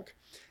walk.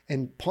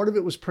 And part of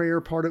it was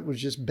prayer, part of it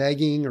was just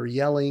begging or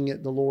yelling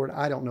at the Lord.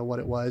 I don't know what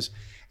it was.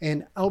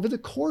 And over the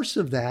course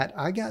of that,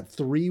 I got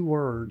 3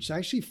 words,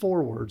 actually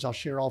 4 words. I'll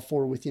share all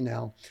 4 with you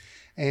now.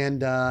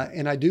 And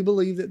I do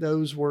believe that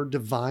those were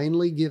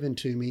divinely given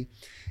to me.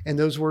 And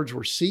those words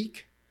were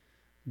seek,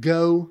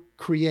 go,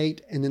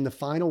 create. And then the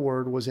final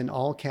word was in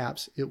all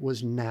caps. It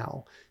was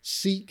now.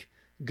 Seek,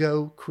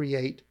 go,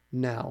 create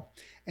now.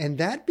 And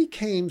that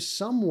became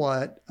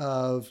somewhat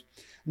of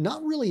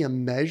not really a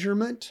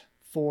measurement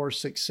for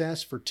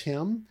success for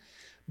Tim,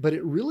 but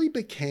it really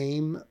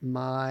became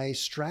my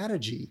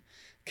strategy,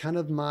 kind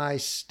of my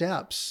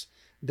steps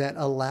that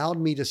allowed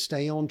me to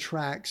stay on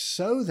track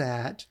so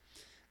that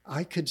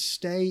I could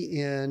stay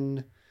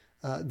in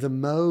the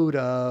mode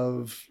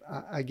of,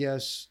 I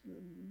guess,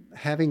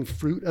 having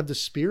fruit of the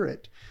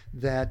Spirit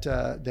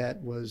that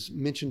was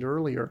mentioned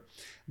earlier,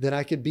 that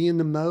I could be in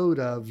the mode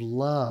of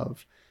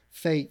love,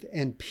 faith,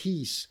 and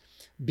peace,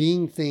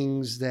 being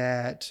things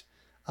that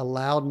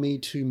allowed me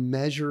to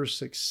measure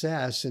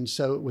success. And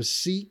so it was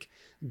seek,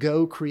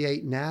 go,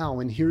 create now.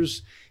 And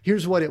here's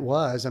what it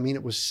was. I mean,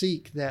 it was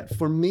seek that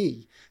for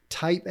me,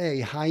 type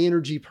A, high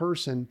energy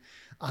person,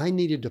 I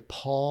needed to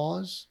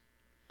pause,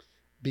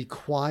 be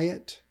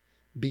quiet,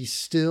 be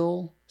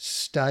still,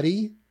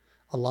 study.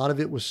 A lot of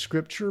it was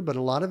scripture, but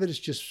a lot of it is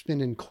just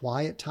spending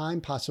quiet time,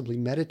 possibly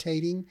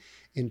meditating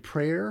in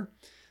prayer.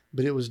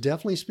 But it was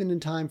definitely spending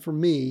time for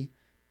me,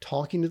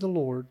 talking to the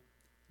Lord,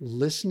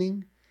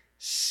 listening,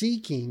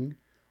 seeking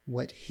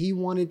what he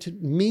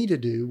wanted me to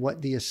do,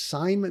 what the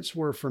assignments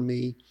were for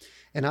me.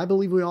 And I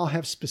believe we all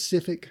have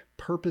specific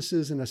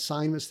purposes and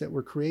assignments that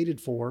we're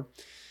created for.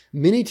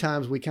 Many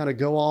times we kind of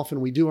go off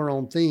and we do our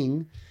own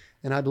thing.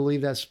 And I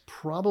believe that's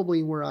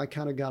probably where I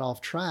kind of got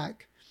off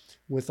track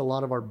with a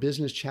lot of our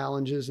business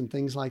challenges and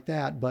things like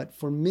that. But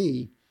for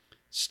me,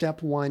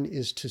 step 1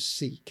 is to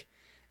seek.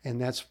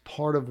 And that's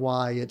part of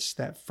why it's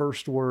that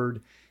first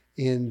word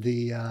in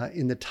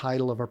the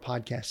title of our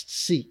podcast,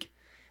 seek.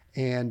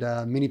 And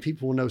many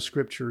people will know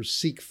scripture,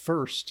 seek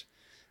first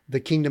the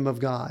kingdom of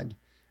God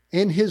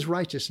and his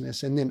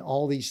righteousness, and then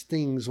all these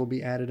things will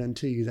be added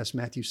unto you. That's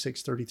Matthew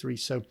 6:33.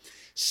 So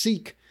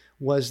seek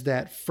was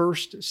that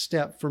first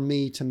step for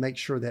me to make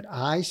sure that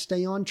I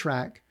stay on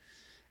track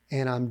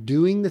and I'm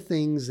doing the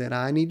things that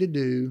I need to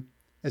do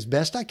as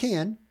best I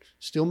can,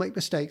 still make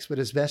mistakes, but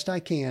as best I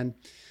can,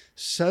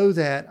 so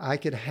that I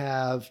could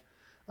have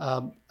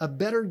a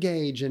better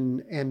gauge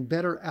and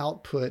better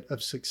output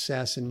of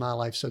success in my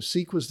life. So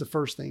seek was the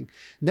first thing.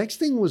 Next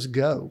thing was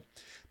go,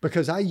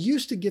 because I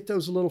used to get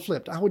those a little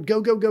flipped. I would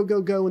go,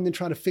 and then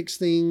try to fix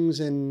things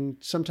and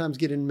sometimes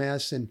get in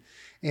mess.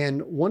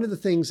 And one of the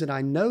things that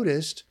I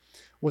noticed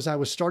was I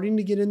was starting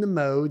to get in the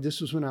mode.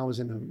 This was when I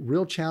was in a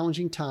real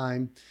challenging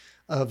time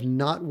of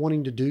not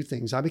wanting to do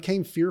things. I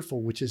became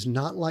fearful, which is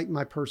not like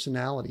my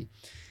personality.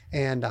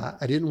 And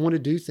I didn't want to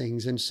do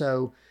things. And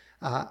so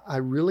I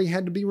really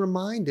had to be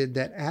reminded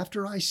that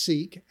after I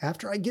seek,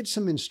 after I get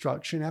some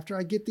instruction, after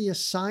I get the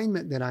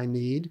assignment that I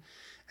need,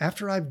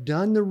 after I've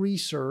done the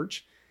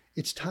research,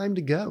 it's time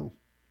to go.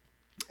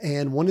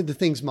 And one of the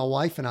things my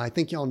wife and I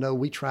think y'all know,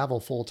 we travel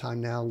full time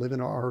now, live in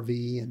our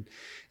RV.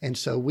 And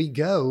so we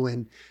go,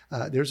 and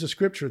there's a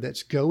scripture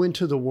that's go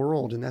into the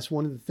world. And that's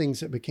one of the things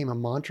that became a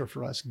mantra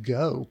for us.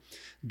 Go,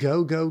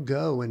 go, go,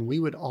 go. And we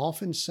would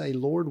often say,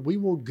 Lord, we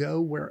will go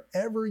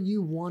wherever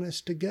you want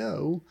us to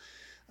go.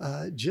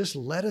 Just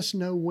let us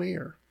know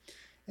where.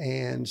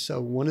 And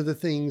so one of the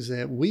things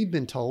that we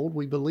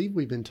believe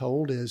we've been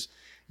told is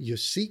you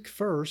seek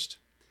first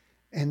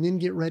and then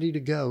get ready to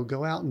go.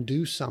 Go out and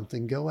do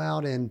something. Go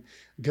out and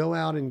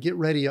get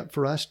ready. Up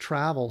for us,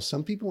 travel.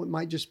 Some people, it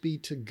might just be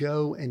to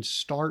go and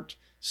start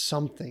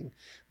something.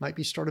 Might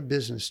be start a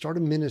business, start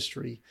a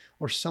ministry,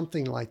 or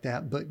something like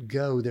that, but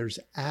go. There's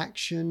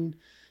action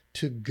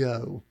to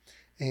go.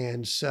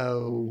 And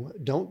so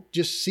don't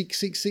just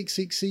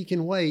seek,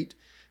 and wait.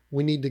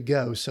 We need to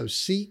go. So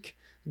seek,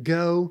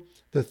 go.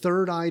 The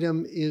third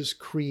item is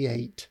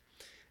create.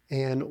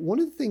 And one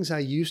of the things I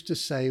used to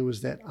say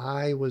was that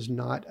I was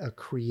not a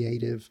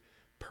creative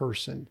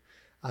person.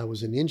 I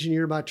was an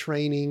engineer by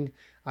training.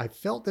 I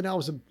felt that I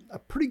was a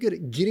pretty good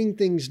at getting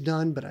things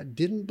done, but I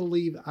didn't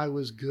believe I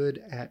was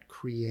good at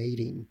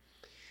creating.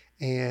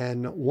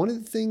 And one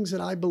of the things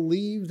that I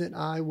believe that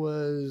I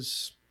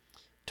was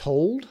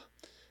told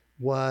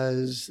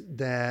was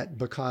that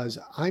because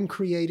I'm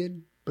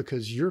created,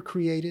 because you're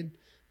created,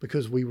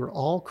 because we were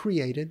all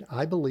created,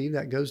 I believe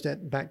that goes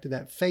back to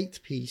that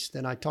faith piece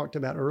that I talked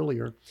about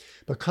earlier.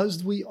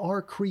 Because we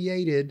are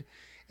created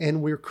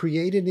and we're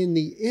created in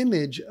the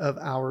image of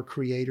our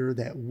Creator,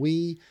 that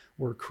we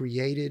were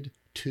created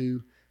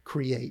to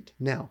create.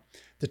 Now,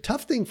 the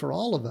tough thing for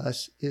all of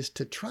us is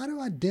to try to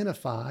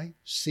identify,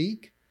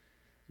 seek,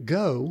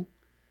 go,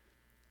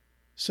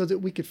 so that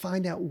we could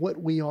find out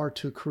what we are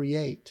to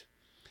create.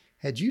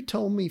 Had you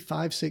told me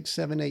 5, 6,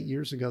 7, 8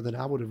 years ago that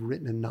I would have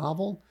written a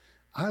novel,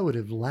 I would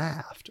have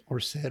laughed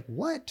or said,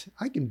 what?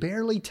 I can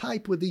barely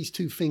type with these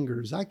 2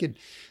 fingers. I could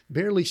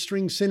barely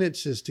string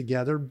sentences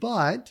together,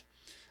 but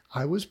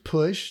I was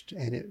pushed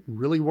and it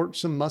really worked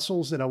some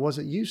muscles that I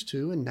wasn't used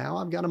to. And now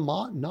I've got a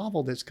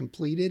novel that's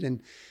completed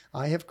and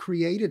I have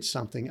created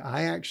something.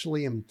 I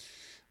actually am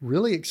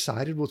really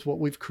excited with what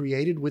we've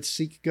created with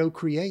Seek, Go,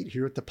 Create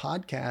here at the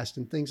podcast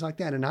and things like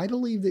that. And I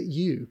believe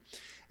that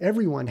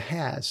everyone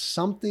has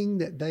something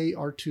that they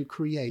are to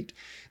create.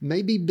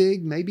 Maybe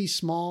big, maybe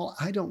small,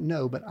 I don't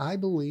know, but I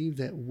believe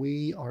that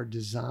we are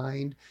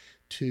designed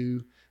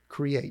to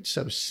create.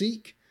 So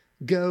seek,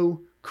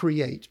 go,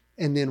 create.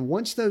 And then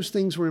once those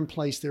things were in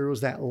place, there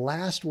was that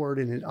last word,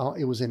 and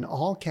it was in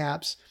all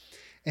caps,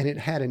 and it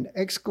had an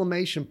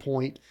exclamation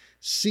point: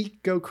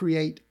 seek, go,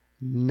 create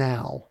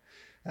now.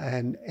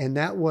 And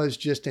that was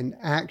just an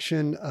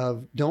action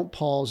of don't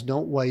pause,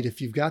 don't wait. If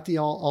you've got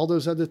all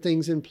those other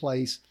things in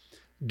place,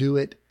 do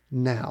it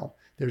now.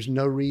 There's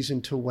no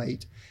reason to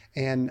wait.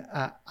 And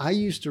I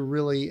used to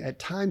really at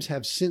times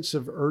have sense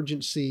of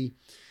urgency,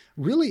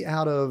 really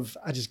out of,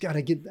 I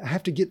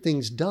have to get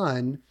things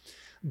done.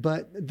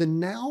 But the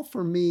now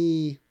for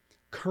me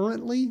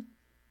currently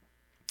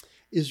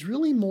is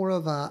really more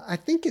of I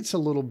think it's a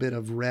little bit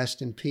of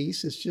rest and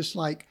peace. It's just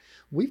like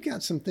we've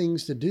got some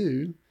things to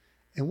do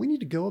and we need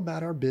to go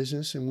about our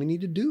business and we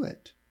need to do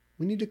it.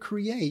 We need to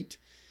create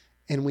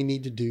and we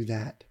need to do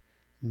that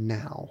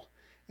now.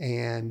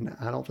 And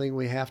I don't think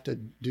we have to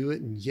do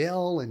it and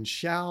yell and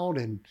shout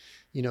and,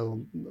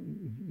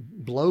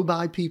 blow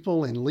by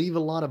people and leave a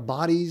lot of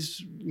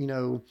bodies,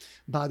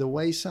 by the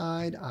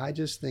wayside. I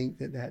just think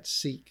that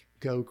seek,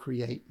 go,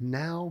 create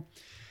now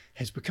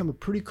has become a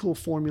pretty cool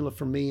formula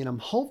for me. And I'm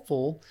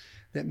hopeful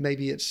that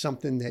maybe it's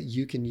something that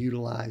you can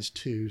utilize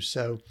too.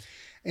 So,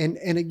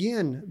 and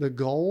again, the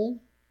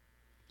goal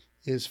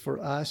is for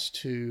us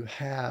to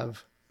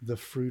have the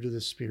fruit of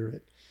the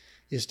Spirit,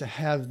 is to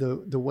have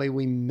the way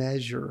we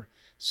measure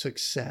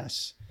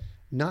success,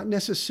 not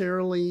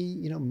necessarily,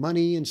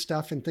 money and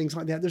stuff and things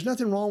like that. There's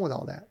nothing wrong with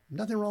all that.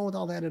 Nothing wrong with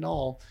all that at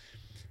all.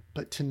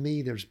 But to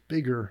me, there's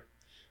bigger,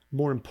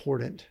 more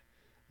important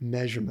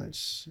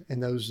measurements.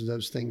 And those are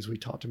those things we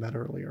talked about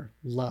earlier: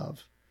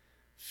 love,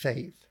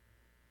 faith,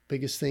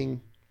 biggest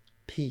thing,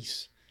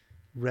 peace,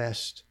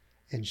 rest,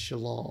 and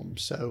shalom.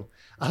 So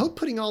I hope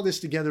putting all this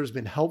together has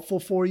been helpful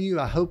for you.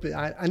 I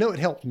know it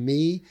helped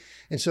me.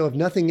 And so if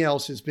nothing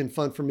else, it's been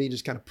fun for me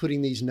just kind of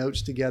putting these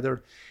notes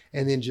together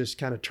and then just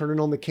kind of turning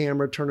on the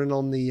camera, turning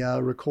on the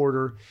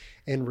recorder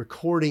and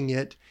recording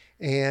it.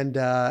 And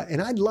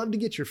I'd love to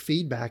get your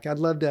feedback. I'd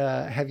love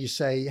to have you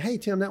say, hey,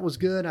 Tim, that was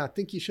good. I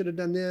think you should have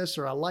done this,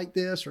 or I like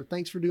this, or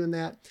thanks for doing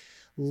that.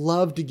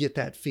 Love to get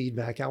that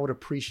feedback. I would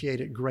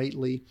appreciate it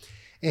greatly.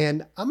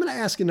 And I'm going to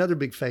ask another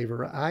big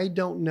favor. I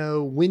don't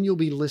know when you'll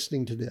be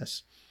listening to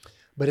this,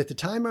 but at the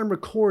time I'm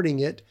recording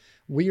it,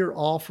 we are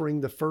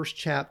offering the first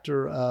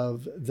chapter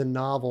of the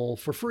novel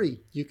for free.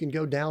 You can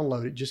go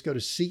download it. Just go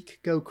to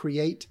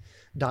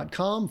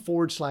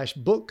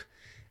seekgocreate.com/book.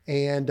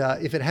 And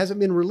if it hasn't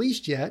been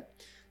released yet,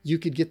 you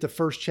could get the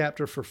first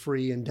chapter for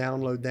free and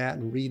download that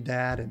and read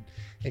that and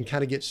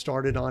kind of get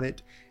started on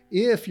it.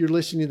 If you're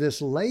listening to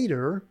this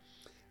later,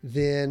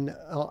 then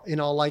in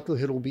all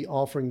likelihood, we'll be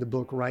offering the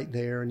book right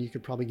there, and you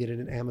could probably get it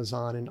at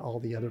Amazon and all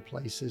the other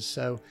places.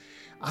 So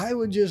I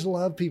would just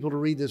love people to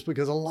read this,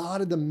 because a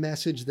lot of the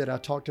message that I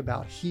talked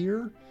about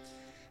here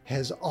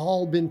has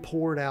all been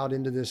poured out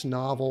into this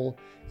novel.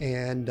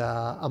 And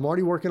I'm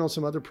already working on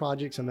some other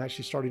projects. I'm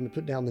actually starting to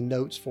put down the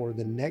notes for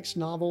the next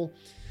novel.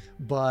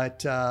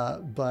 But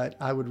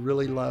I would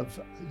really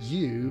love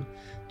you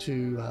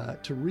to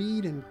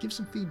read and give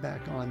some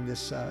feedback on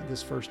this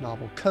first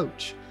novel,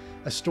 Coach: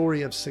 A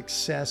Story of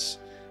Success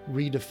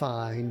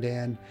redefined.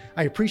 And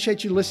I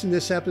appreciate you listening to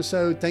this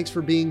episode. Thanks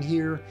for being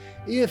here.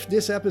 If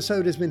this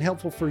episode has been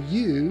helpful for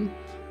you,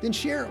 then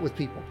share it with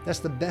people. That's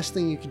the best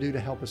thing you can do to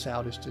help us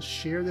out, is to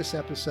share this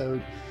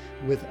episode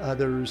with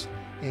others.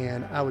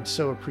 And I would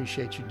so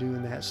appreciate you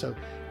doing that. So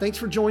thanks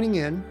for joining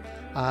in.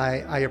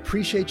 I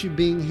appreciate you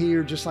being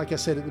here. Just like I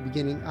said at the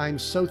beginning, I'm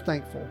so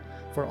thankful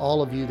for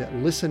all of you that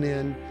listen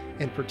in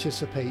and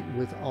participate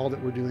with all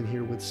that we're doing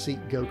here with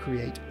Seek, Go,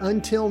 Create.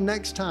 Until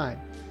next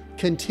time,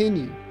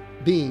 continue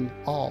being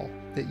all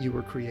that you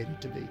were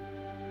created to be.